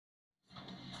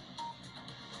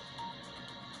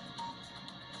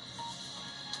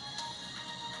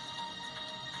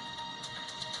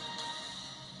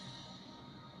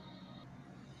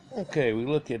Okay, we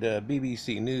look at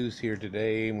BBC News here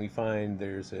today, and we find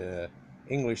there's a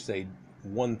English say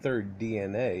 1/3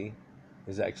 DNA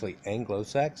is actually Anglo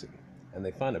Saxon, and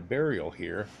they find a burial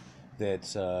here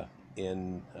that's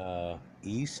in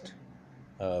east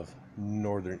of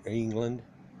northern England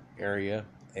area,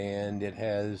 and it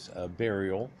has a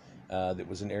burial that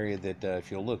was an area that,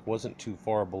 if you'll look, wasn't too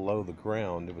far below the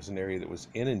ground. It was an area that was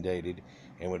inundated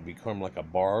and would become like a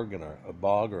bog and a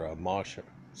bog or a marsh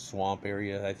swamp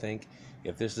area, I think.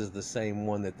 If this is the same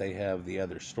one that they have the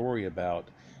other story about,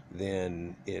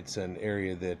 then it's an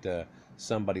area that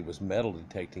somebody was metal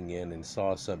detecting in and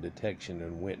saw some detection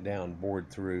and went down, bored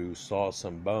through, saw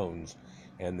some bones,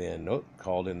 and then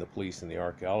called in the police and the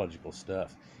archaeological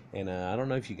stuff. And I don't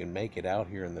know if you can make it out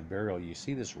here in the burial. You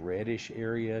see this reddish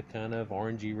area, kind of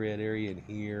orangey red area in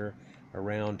here,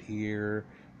 around here,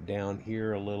 down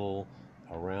here a little,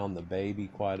 around the baby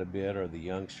quite a bit, or the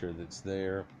youngster that's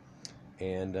there,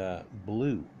 and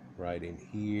blue right in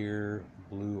here,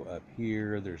 blue up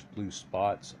here. There's blue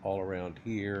spots all around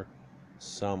here,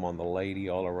 some on the lady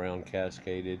all around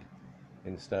cascaded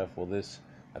and stuff. Well, this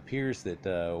appears that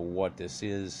what this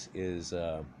is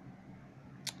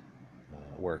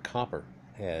where copper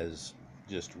has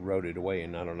just eroded away.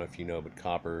 And I don't know if you know, but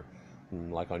copper,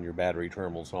 like on your battery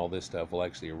terminals and all this stuff, will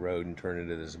actually erode and turn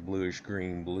into this bluish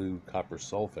green, blue copper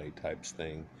sulfate types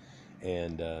thing.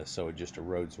 And so it just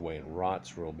erodes away and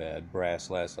rots real bad. Brass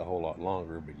lasts a whole lot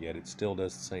longer, but yet it still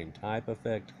does the same type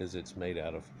effect because it's made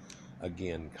out of,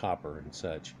 again, copper and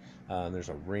such. There's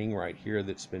a ring right here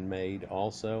that's been made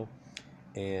also.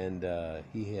 And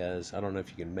he has, I don't know if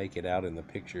you can make it out in the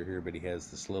picture here, but he has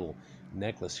this little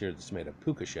necklace here that's made of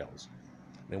puka shells.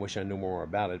 And I wish I knew more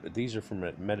about it, but these are from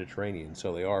the Mediterranean,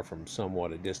 so they are from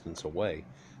somewhat a distance away,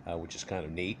 which is kind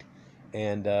of neat.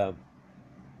 And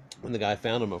when the guy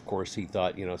found them, of course, he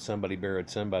thought, somebody buried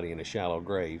somebody in a shallow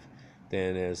grave.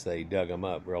 Then as they dug them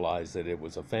up, realized that it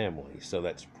was a family. So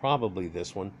that's probably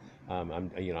this one.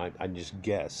 I just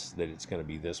guess that it's going to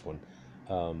be this one.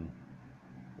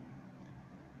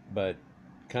 But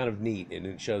kind of neat, and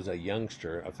it shows a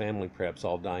youngster, a family perhaps,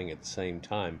 all dying at the same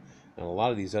time. And a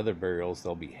lot of these other burials,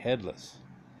 they'll be headless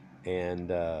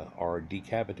and are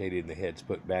decapitated and the heads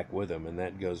put back with them, and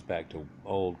that goes back to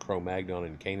old Cro-Magnon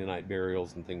and Canaanite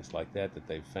burials and things like that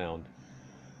they've found.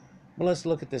 Well, let's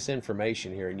look at this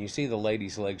information here, and you see the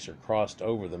lady's legs are crossed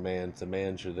over the man's. The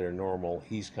man's are there normal.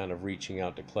 He's kind of reaching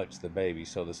out to clutch the baby,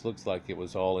 so this looks like it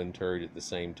was all interred at the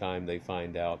same time. They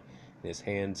find out his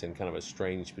hands in kind of a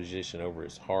strange position over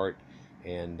his heart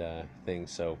and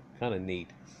things, so kind of neat.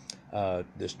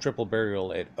 This triple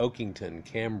burial at Oakington,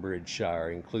 Cambridgeshire,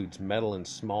 includes metal and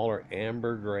smaller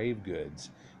amber grave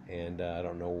goods, and I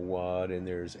don't know what, and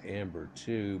there's amber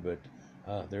too, but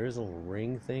there is a little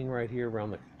ring thing right here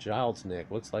around the child's neck.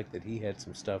 Looks like that he had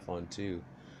some stuff on too.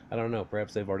 I don't know,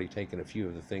 perhaps they've already taken a few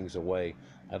of the things away.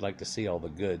 I'd like to see all the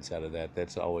goods out of that.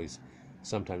 That's always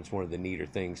sometimes one of the neater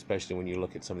things, especially when you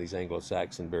look at some of these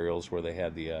Anglo-Saxon burials where they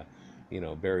have the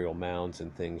burial mounds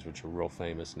and things, which are real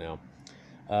famous now.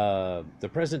 The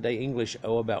present-day English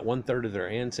owe about 1/3 of their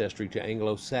ancestry to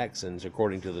Anglo-Saxons,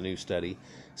 according to the new study.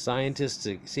 Scientists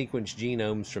sequenced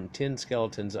genomes from 10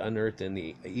 skeletons unearthed in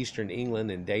the eastern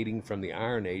England and dating from the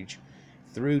Iron Age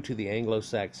through to the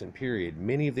Anglo-Saxon period.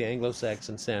 Many of the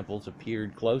Anglo-Saxon samples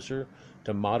appeared closer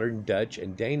to modern Dutch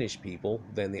and Danish people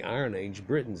than the Iron Age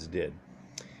Britons did.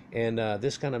 And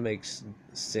this kind of makes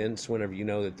sense whenever you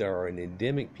know that there are an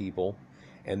endemic people,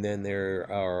 and then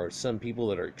there are some people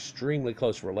that are extremely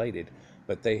close related,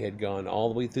 but they had gone all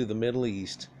the way through the Middle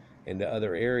East into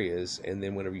other areas, and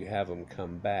then whenever you have them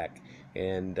come back,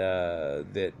 and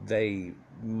that they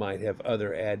might have other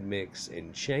admix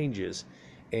and changes,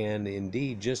 and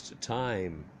indeed just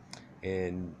time.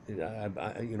 And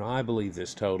I believe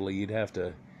this totally. You'd have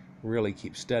to really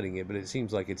keep studying it, but it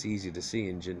seems like it's easy to see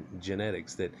in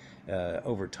genetics that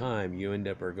over time you end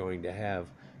up are going to have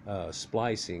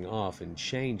splicing off and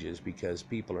changes because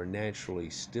people are naturally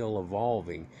still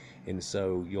evolving, and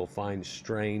so you'll find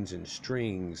strains and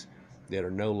strings that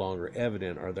are no longer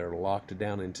evident, or they're locked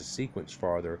down into sequence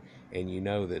farther, and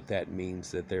that means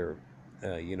that they're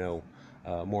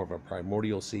more of a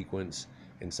primordial sequence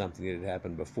and something that had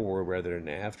happened before rather than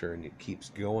after, and it keeps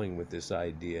going with this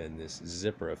idea and this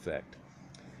zipper effect.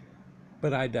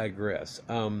 But I digress.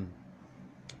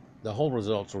 The whole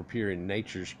results will appear in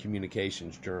Nature's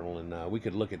Communications Journal, and we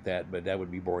could look at that, but that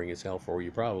would be boring as hell for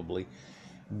you probably.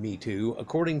 Me too.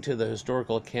 According to the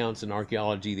historical accounts and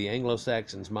archaeology, the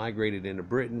Anglo-Saxons migrated into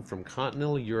Britain from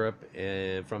continental Europe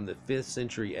from the 5th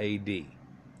century AD.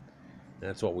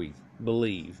 That's what we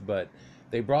believe, but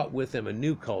They brought with them a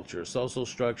new culture, social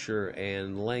structure,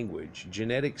 and language.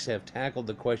 Genetics have tackled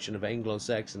the question of Anglo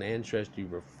Saxon ancestry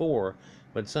before,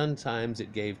 but sometimes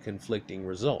it gave conflicting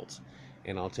results.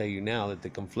 And I'll tell you now that the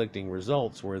conflicting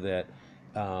results were that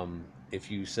if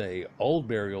you say old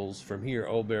burials from here,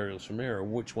 old burials from there,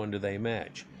 which one do they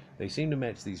match? They seem to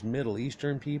match these Middle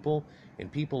Eastern people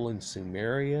and people in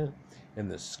Sumeria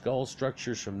and the skull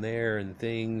structures from there and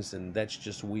things, and that's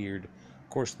just weird. Of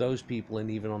course, those people, and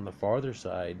even on the farther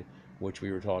side, which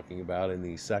we were talking about in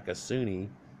the Saxxons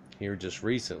here just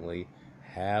recently,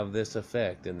 have this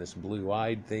effect and this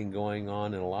blue-eyed thing going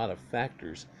on, and a lot of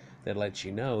factors that lets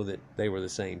you know that they were the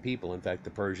same people. In fact, the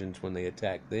Persians, when they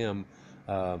attacked them,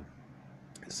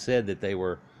 said that they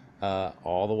were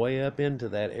all the way up into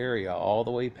that area, all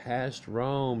the way past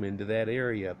Rome into that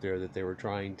area up there that they were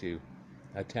trying to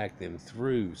attack them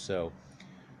through. So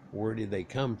where did they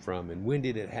come from, and when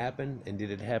did it happen, and did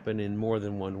it happen in more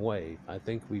than one wave? I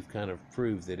think we've kind of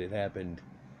proved that it happened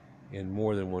in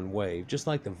more than one wave. Just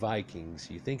like the Vikings,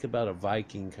 you think about a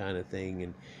Viking kind of thing,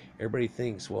 and everybody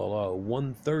thinks, well,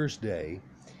 one Thursday,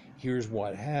 here's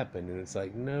what happened, and it's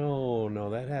like, no,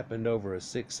 that happened over a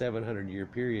 600-700 year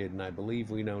period, and I believe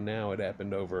we know now it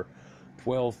happened over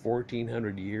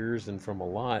 1,200-1,400 years, and from a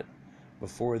lot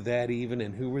before that even.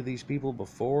 And who were these people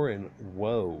before? And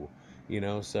whoa,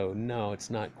 so no, it's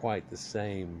not quite the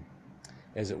same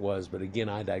as it was. But again,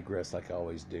 I digress like I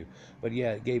always do. But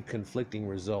yeah, it gave conflicting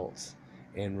results,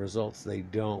 and results they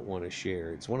don't want to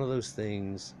share. It's one of those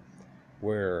things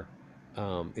where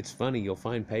it's funny, you'll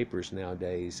find papers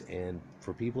nowadays, and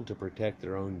for people to protect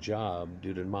their own job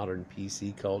due to modern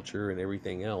PC culture and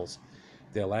everything else,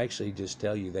 they'll actually just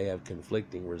tell you they have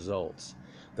conflicting results.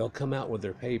 They'll come out with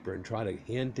their paper and try to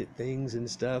hint at things and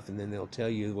stuff, and then they'll tell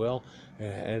you, well,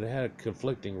 it had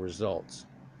conflicting results.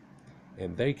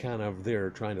 And they're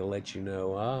trying to let you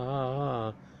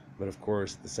know, but of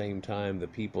course, at the same time, the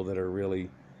people that are really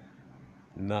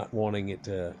not wanting it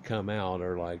to come out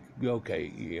are like, okay,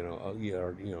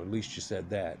 at least you said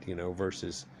that,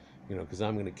 versus, because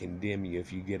I'm going to condemn you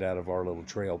if you get out of our little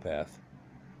trail path.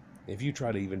 If you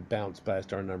try to even bounce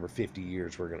past our number 50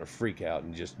 years, we're going to freak out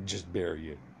and just bury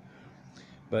you.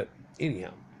 But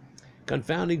anyhow,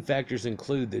 confounding factors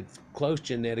include the close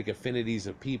genetic affinities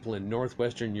of people in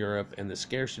northwestern Europe and the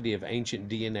scarcity of ancient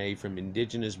DNA from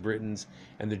indigenous Britons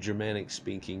and the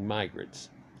Germanic-speaking migrants.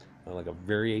 Like a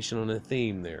variation on a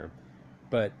theme there.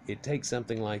 But it takes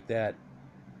something like that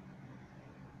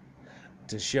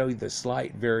to show you the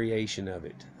slight variation of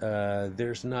it.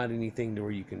 There's not anything to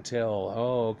where you can tell,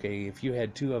 oh, okay, if you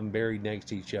had two of them buried next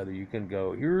to each other, you can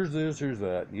go, here's this, here's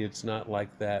that. It's not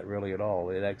like that really at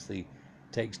all. It actually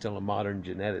takes till a modern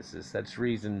geneticist. That's the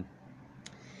reason,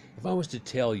 if I was to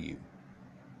tell you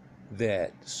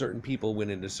that certain people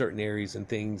went into certain areas and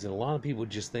things, and a lot of people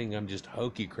just think I'm just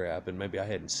hokey crap, and maybe I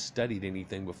hadn't studied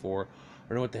anything before,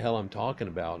 or know what the hell I'm talking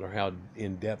about, or how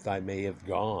in depth I may have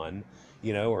gone,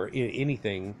 or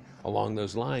anything along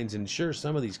those lines. And sure,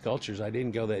 some of these cultures I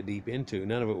didn't go that deep into.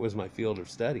 None of it was my field of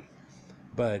study.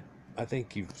 But I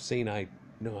think you've seen I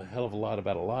know a hell of a lot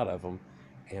about a lot of them,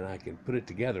 and I can put it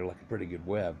together like a pretty good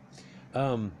web.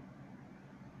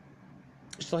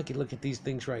 Just like you look at these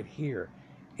things right here,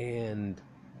 and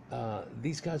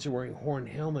these guys are wearing horn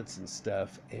helmets and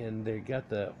stuff, and they got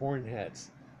the horn hats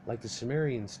like the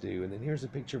Sumerians do. And then here's a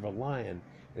picture of a lion,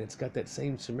 and it's got that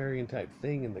same Sumerian type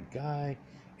thing in the guy.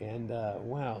 And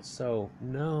wow, so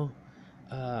no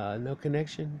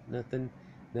connection,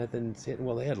 nothing's hitting.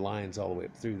 Well, they had lions all the way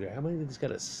up through there. How many of these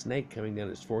got a snake coming down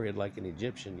his forehead like an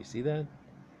Egyptian? You see that?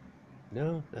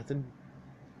 No, nothing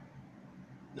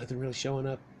really showing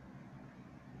up.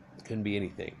 Couldn't be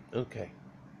anything. Okay.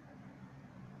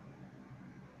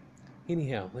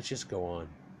 Anyhow, let's just go on.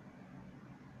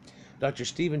 Dr.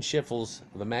 Stephen Schiffels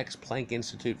of the Max Planck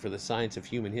Institute for the Science of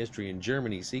Human History in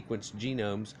Germany sequenced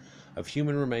genomes of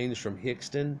human remains from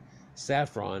Hixton,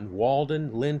 Saffron,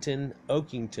 Walden, Linton,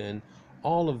 Oakington,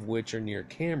 all of which are near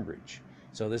Cambridge.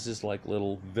 So this is like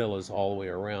little villas all the way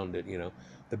around it,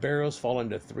 The burials fall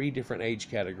into three different age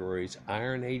categories: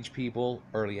 Iron Age people,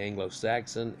 Early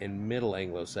Anglo-Saxon, and Middle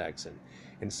Anglo-Saxon.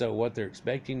 And so what they're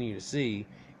expecting you to see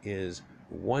is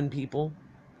one people,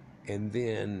 and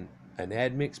then an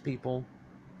admix people,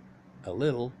 a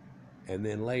little, and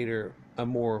then later a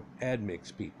more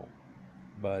admix people.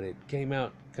 But it came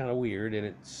out kind of weird, and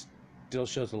it still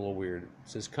shows a little weird. It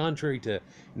says, contrary to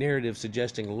narrative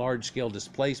suggesting large-scale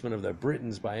displacement of the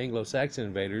Britons by Anglo-Saxon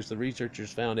invaders, the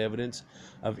researchers found evidence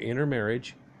of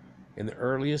intermarriage in the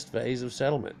earliest phase of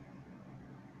settlement.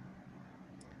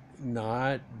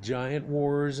 Not giant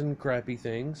wars and crappy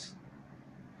things.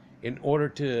 In order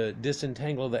to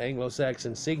disentangle the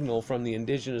Anglo-Saxon signal from the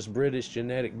indigenous British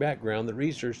genetic background, the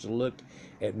researchers looked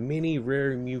at many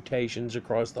rare mutations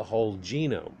across the whole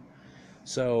genome.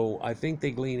 So I think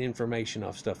they glean information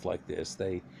off stuff like this.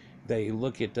 They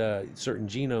look at certain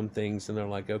genome things and they're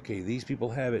like, okay, these people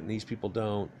have it and these people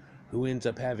don't. Who ends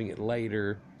up having it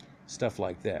later? Stuff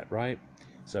like that, right?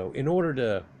 So in order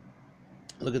to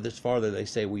look at this farther, they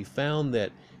say we found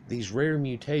that these rare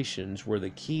mutations were the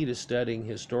key to studying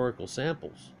historical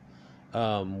samples.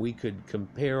 We could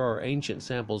compare our ancient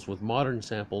samples with modern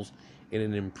samples in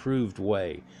an improved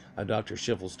way. Dr.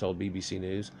 Schiffels told BBC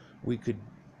News we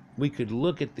could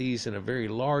look at these in a very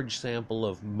large sample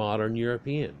of modern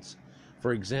Europeans.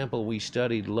 For example, we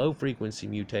studied low-frequency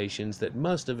mutations that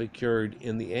must have occurred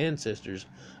in the ancestors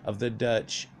of the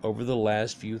Dutch over the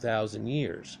last few thousand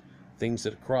years, things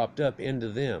that cropped up into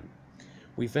them.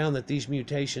 We found that these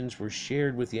mutations were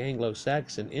shared with the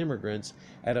Anglo-Saxon immigrants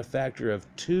at a factor of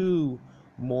 2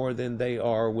 more than they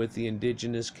are with the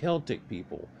indigenous Celtic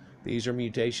people. These are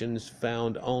mutations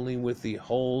found only with the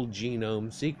whole genome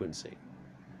sequencing.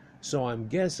 So I'm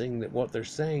guessing that what they're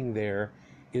saying there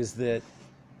is that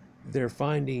they're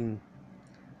finding,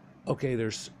 okay,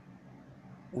 there's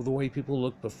the way people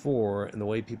looked before and the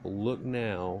way people look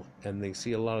now, and they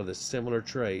see a lot of the similar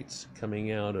traits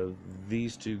coming out of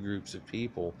these two groups of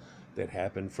people that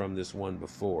happened from this one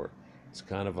before. It's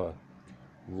kind of a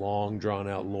long,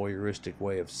 drawn-out, lawyeristic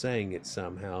way of saying it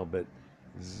somehow, but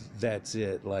that's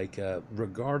it. Like,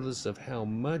 regardless of how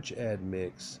much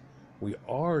admix, we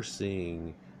are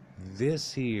seeing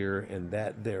this here and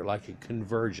that there, like a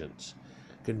convergence.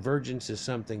 Convergence is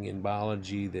something in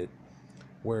biology that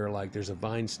where like there's a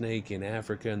vine snake in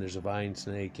Africa and there's a vine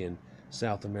snake in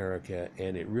South America,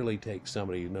 and it really takes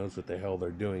somebody who knows what the hell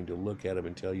they're doing to look at them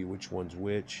and tell you which one's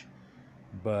which,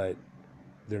 but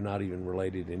they're not even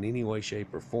related in any way,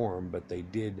 shape, or form, but they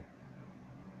did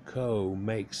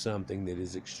make something that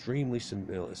is extremely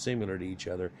similar to each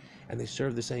other, and they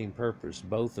serve the same purpose.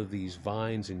 Both of these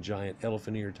vines and giant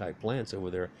elephant ear type plants over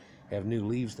there have new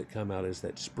leaves that come out as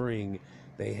that spring.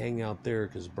 They hang out there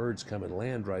because birds come and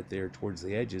land right there towards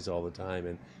the edges all the time,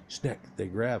 and snack, they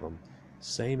grab them.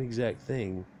 Same exact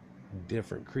thing,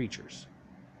 different creatures.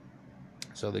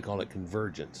 So they call it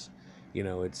convergence. You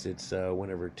know, it's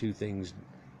whenever two things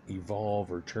evolve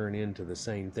or turn into the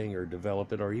same thing or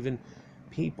develop it, or even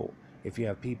people. If you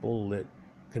have people that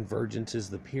convergence is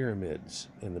the pyramids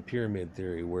and the pyramid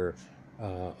theory, where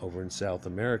over in South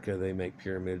America they make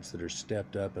pyramids that are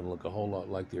stepped up and look a whole lot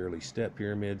like the early step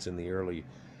pyramids and the early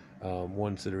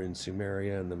ones that are in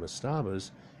Sumeria and the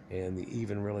mastabas, and they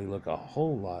even really look a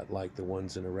whole lot like the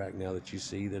ones in Iraq now that you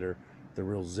see that are the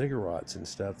real ziggurats and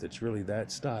stuff. That's really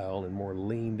that style and more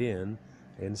leaned in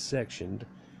and sectioned,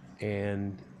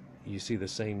 and you see the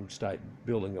same type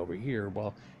building over here.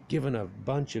 Well, given a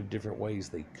bunch of different ways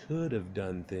they could have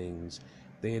done things,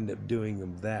 they end up doing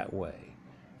them that way.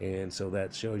 And so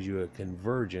that shows you a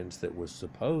convergence that was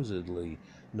supposedly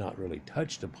not really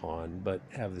touched upon, but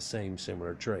have the same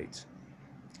similar traits.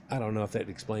 I don't know if that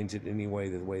explains it any way,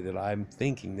 the way that I'm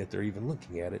thinking that they're even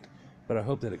looking at it, but I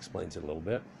hope that explains it a little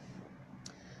bit.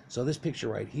 So this picture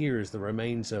right here is the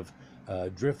remains of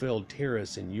Driffield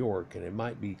Terrace in York, and it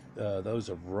might be those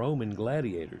of Roman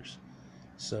gladiators.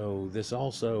 So this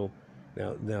also,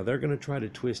 now they're going to try to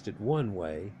twist it one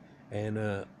way, and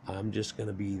I'm just going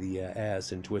to be the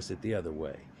ass and twist it the other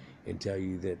way and tell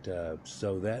you that,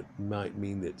 so that might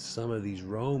mean that some of these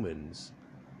Romans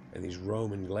and these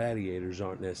Roman gladiators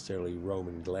aren't necessarily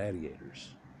Roman gladiators.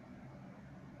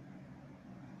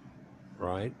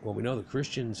 Right? Well, we know the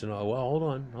Christians and all. Well, hold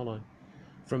on.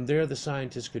 From there, the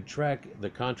scientists could track the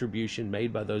contribution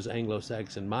made by those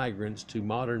Anglo-Saxon migrants to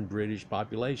modern British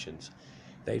populations.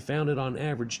 They found that on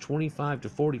average 25 to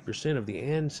 40% of the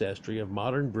ancestry of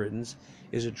modern Britons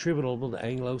is attributable to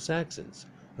Anglo-Saxons,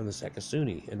 from the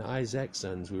Saxony and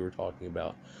Saxxons we were talking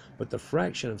about. But the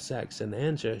fraction of Saxon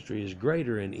ancestry is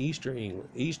greater in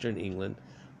Eastern England,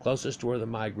 closest to where the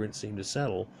migrants seem to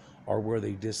settle, or where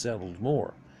they dissettled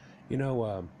more. You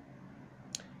know,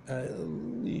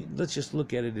 let's just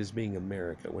look at it as being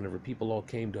America. Whenever people all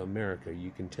came to America,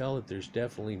 you can tell that there's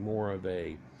definitely more of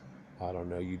a, I don't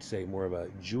know, you'd say more of a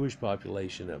Jewish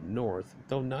population up north,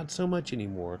 though not so much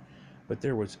anymore, but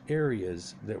there was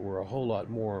areas that were a whole lot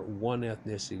more one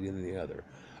ethnicity than the other.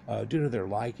 Due to their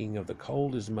liking of the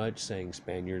cold as much, saying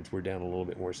Spaniards were down a little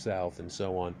bit more south and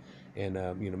so on, and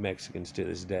you know, Mexicans to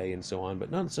this day and so on,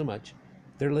 but not so much.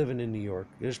 They're living in New York.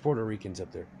 There's Puerto Ricans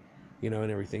up there, you know,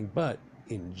 and everything. But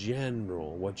in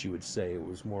general, what you would say, it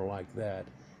was more like that.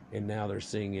 And now they're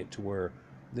seeing it to where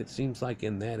it seems like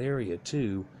in that area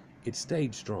too, it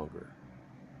stayed stronger.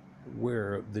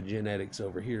 where the genetics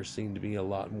over here seem to be a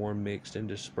lot more mixed and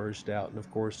dispersed out. And of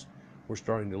course, we're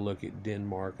starting to look at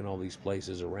Denmark and all these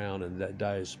places around and that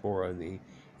diaspora and the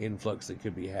influx that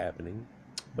could be happening.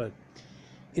 But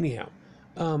anyhow,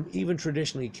 even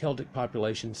traditionally Celtic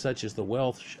populations such as the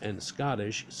Welsh and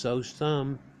Scottish show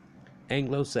some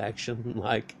Anglo Saxon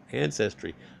like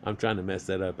ancestry. I'm trying to mess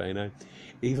that up, ain't I?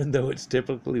 Even though it's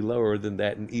typically lower than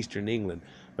that in eastern England.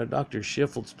 But Dr.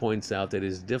 Schiffelts points out that it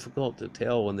is difficult to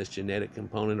tell when this genetic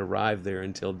component arrived there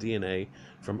until DNA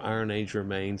from Iron Age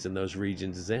remains in those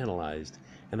regions is analyzed.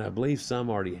 And I believe some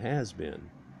already has been.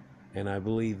 And I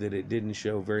believe that it didn't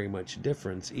show very much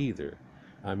difference either.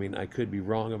 I mean, I could be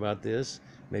wrong about this.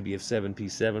 Maybe if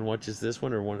 7P7 watches this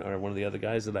one, or one of the other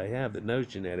guys that I have that knows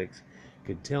genetics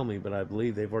could tell me, but I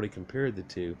believe they've already compared the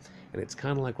two. And it's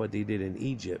kind of like what they did in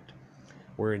Egypt,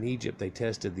 where in Egypt they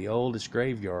tested the oldest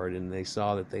graveyard and they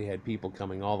saw that they had people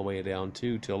coming all the way down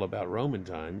to till about Roman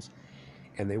times,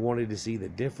 and they wanted to see the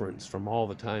difference from all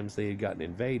the times they had gotten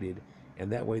invaded,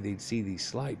 and that way they'd see these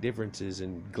slight differences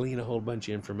and glean a whole bunch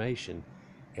of information.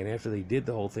 And after they did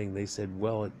the whole thing, they said,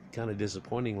 well, it kind of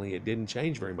disappointingly, it didn't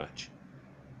change very much.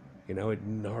 You know, it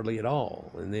hardly at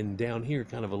all. And then down here,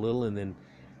 kind of a little, and then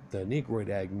the Negroid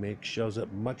ag mix shows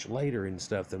up much later in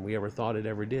stuff than we ever thought it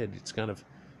ever did. It's kind of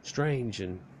strange,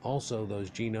 and also those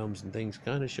genomes and things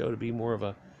kind of show to be more of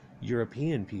a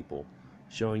European people,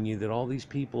 showing you that all these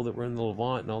people that were in the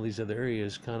Levant and all these other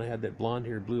areas kind of had that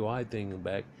blonde-haired, blue-eyed thing in the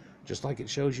back, just like it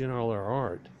shows you in all our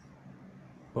art.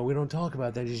 But we don't talk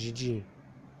about that.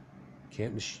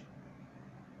 Can't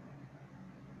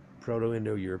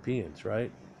Proto-Indo-Europeans, right?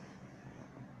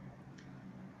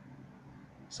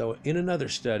 So in another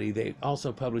study, they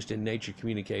also published in Nature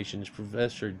Communications,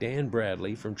 Professor Dan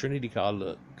Bradley from Trinity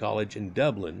College in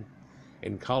Dublin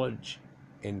and colleagues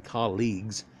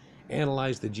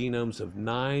analyzed the genomes of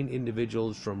 9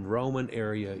 individuals from Roman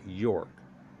area York.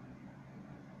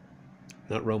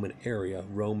 Not Roman area,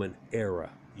 Roman era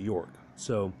York.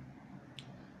 So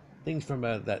things from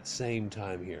about that same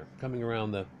time here, coming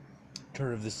around the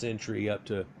turn of the century up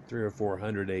to 300 or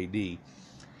 400 AD.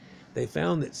 They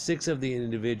found that 6 of the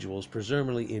individuals,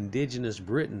 presumably indigenous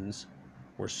Britons,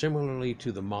 were similarly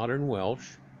to the modern Welsh,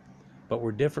 but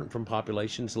were different from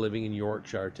populations living in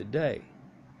Yorkshire today.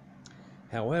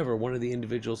 However, one of the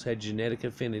individuals had genetic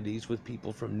affinities with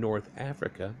people from North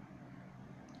Africa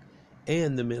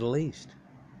and the Middle East,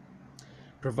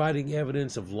 providing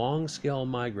evidence of long-scale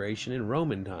migration in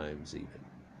Roman times even.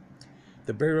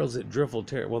 The burials at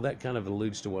Driffelterra, well, that kind of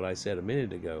alludes to what I said a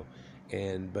minute ago.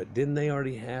 But didn't they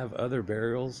already have other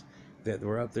burials that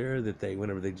were up there that they,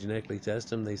 whenever they genetically test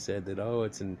them, they said that, oh,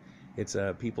 it's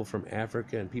people from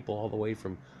Africa and people all the way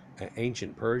from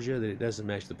ancient Persia, that it doesn't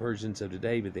match the Persians of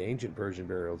today, but the ancient Persian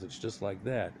burials, it's just like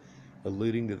that,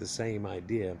 alluding to the same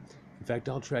idea. In fact,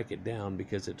 I'll track it down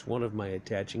because it's one of my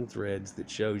attaching threads that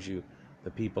shows you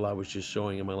the people I was just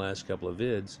showing in my last couple of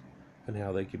vids and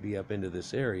how they could be up into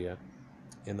this area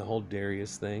and the whole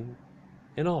Darius thing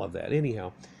and all of that.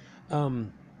 Anyhow,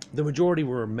 the majority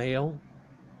were male.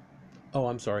 Oh,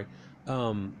 I'm sorry.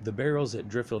 The burials at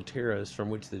Driffield Terrace from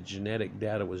which the genetic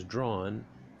data was drawn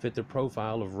fit the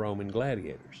profile of Roman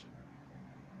gladiators.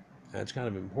 That's kind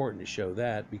of important to show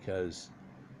that because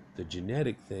the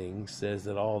genetic thing says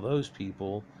that all those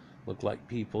people look like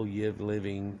people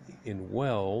living in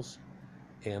Wales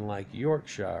and like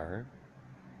Yorkshire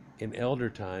in elder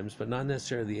times, but not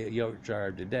necessarily the Yorkshire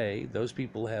of today. Those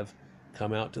people have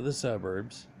come out to the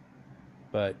suburbs,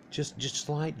 but just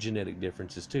slight genetic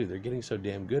differences too. They're getting so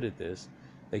damn good at this,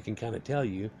 they can kind of tell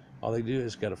you. All they do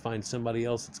is got to find somebody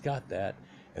else that's got that,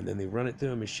 and then they run it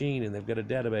through a machine, and they've got a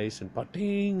database, and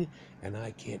pa-ting, and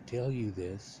I can't tell you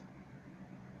this.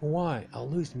 Why? I'll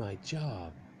lose my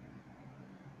job.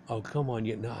 Oh, come on,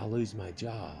 no, I'll lose my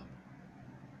job.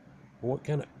 What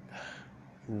kind of...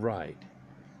 Right.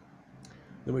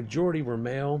 The majority were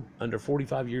male, under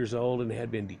 45 years old, and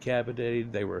had been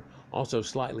decapitated. They were also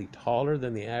slightly taller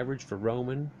than the average for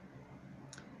Roman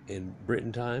in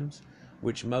Britain times,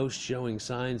 which most showing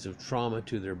signs of trauma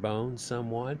to their bones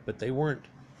somewhat, but they weren't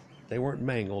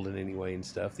mangled in any way and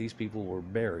stuff. These people were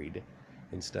buried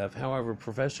and stuff. However,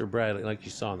 Professor Bradley, like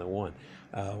you saw in the one,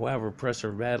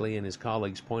 Professor Bradley and his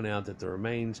colleagues point out that the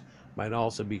remains might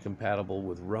also be compatible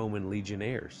with Roman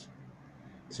legionnaires.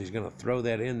 So he's going to throw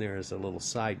that in there as a little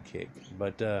sidekick.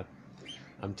 But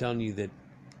I'm telling you that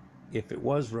if it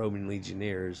was Roman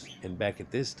legionnaires, and back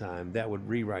at this time, that would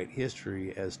rewrite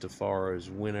history as to far as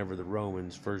whenever the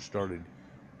Romans first started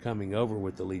coming over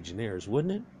with the legionnaires,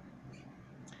 wouldn't it?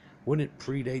 Wouldn't it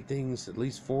predate things at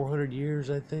least 400 years,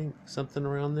 I think? Something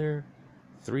around there?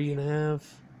 3.5?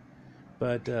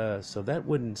 But so that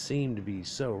wouldn't seem to be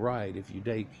so right if you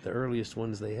date the earliest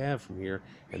ones they have from here,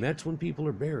 and that's when people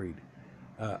are buried.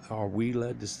 Are we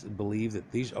led to believe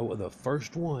that these, oh, the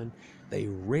first one, they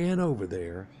ran over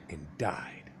there and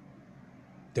died?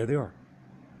 There they are,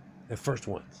 the first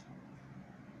ones.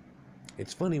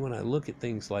 It's funny when I look at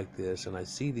things like this and I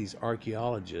see these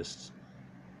archaeologists,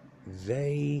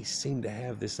 they seem to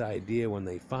have this idea when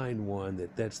they find one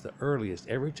that that's the earliest.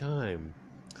 Every time,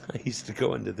 I used to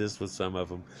go into this with some of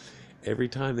them, every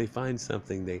time they find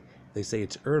something, they say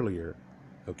it's earlier,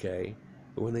 okay?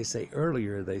 But when they say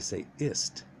earlier, they say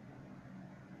ist.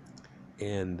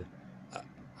 And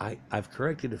I've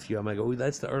corrected a few of them. I go, well,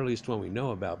 that's the earliest one we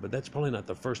know about, but that's probably not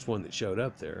the first one that showed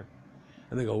up there.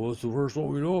 And they go, well, it's the first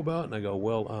one we know about. And I go,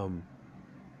 well,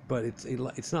 but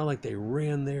it's not like they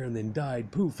ran there and then died,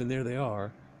 poof, and there they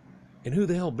are. And who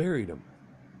the hell buried them?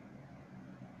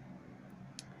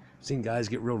 Seen guys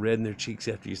get real red in their cheeks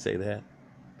after you say that.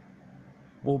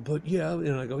 Well, but yeah,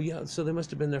 and I go, yeah, so they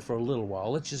must have been there for a little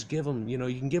while. Let's just give them, you know,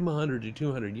 you can give them 100 to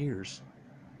 200 years.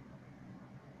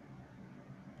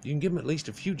 You can give them at least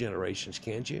a few generations,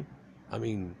 can't you? I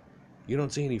mean, you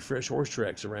don't see any fresh horse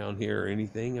tracks around here or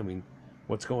anything. I mean,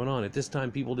 what's going on? At this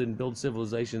time, people didn't build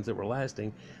civilizations that were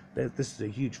lasting. This is a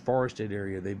huge forested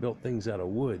area. They built things out of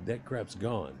wood. That crap's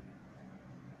gone.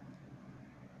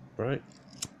 Right?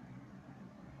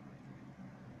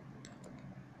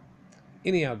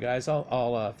 Anyhow, guys,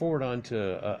 I'll forward on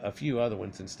to a few other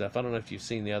ones and stuff. I don't know if you've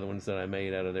seen the other ones that I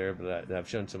made out of there, but I've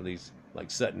shown some of these,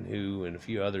 like Sutton Hoo and a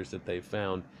few others that they've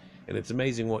found. And it's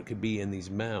amazing what could be in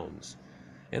these mounds.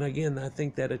 And again, I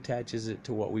think that attaches it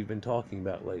to what we've been talking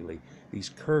about lately. These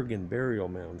Kurgan burial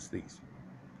mounds, these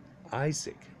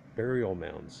Isaac burial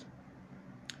mounds,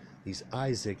 these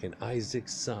Isaac and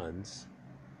Isaac's sons,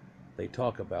 they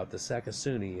talk about the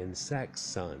Saxxons and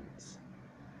Saxxons,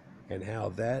 and how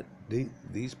that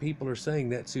these people are saying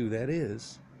that's who that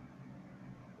is.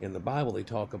 In the Bible, they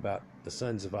talk about the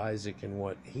sons of Isaac and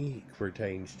what he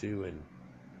pertains to, and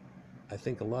I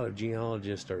think a lot of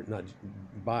genealogists, or not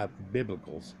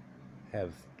biblicals,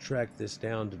 have tracked this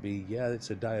down to be, yeah, it's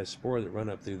a diaspora that run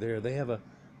up through there. They have a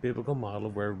biblical model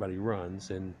of where everybody runs,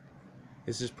 and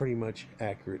this is pretty much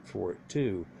accurate for it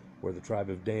too, where the tribe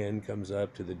of Dan comes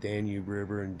up to the Danube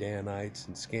River and Danites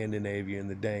and Scandinavia and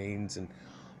the Danes and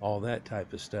all that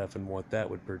type of stuff, and what that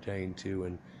would pertain to,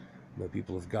 and the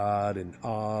people of God and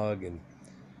Og, and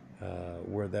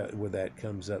where that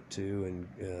comes up to,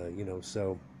 and you know,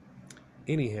 so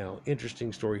anyhow,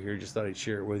 interesting story here. Just thought I'd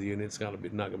share it with you, and it's not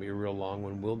gonna be a real long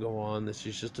one. We'll go on. This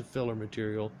is just a filler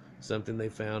material, something they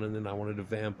found, and then I wanted to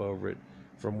vamp over it.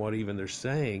 From what even they're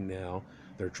saying now,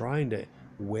 they're trying to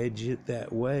wedge it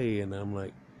that way, and I'm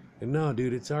like, no,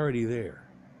 dude, it's already there.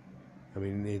 I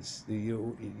mean,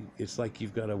 it's like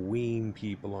you've got to wean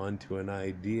people onto an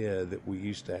idea that we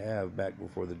used to have back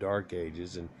before the Dark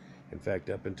Ages, and in fact,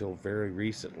 up until very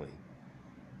recently.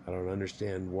 I don't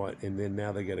understand what, and then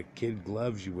now they got a kid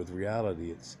gloves you with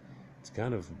reality. It's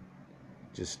kind of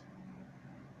just,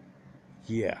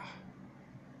 yeah.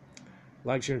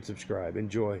 Like, share, and subscribe.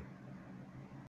 Enjoy.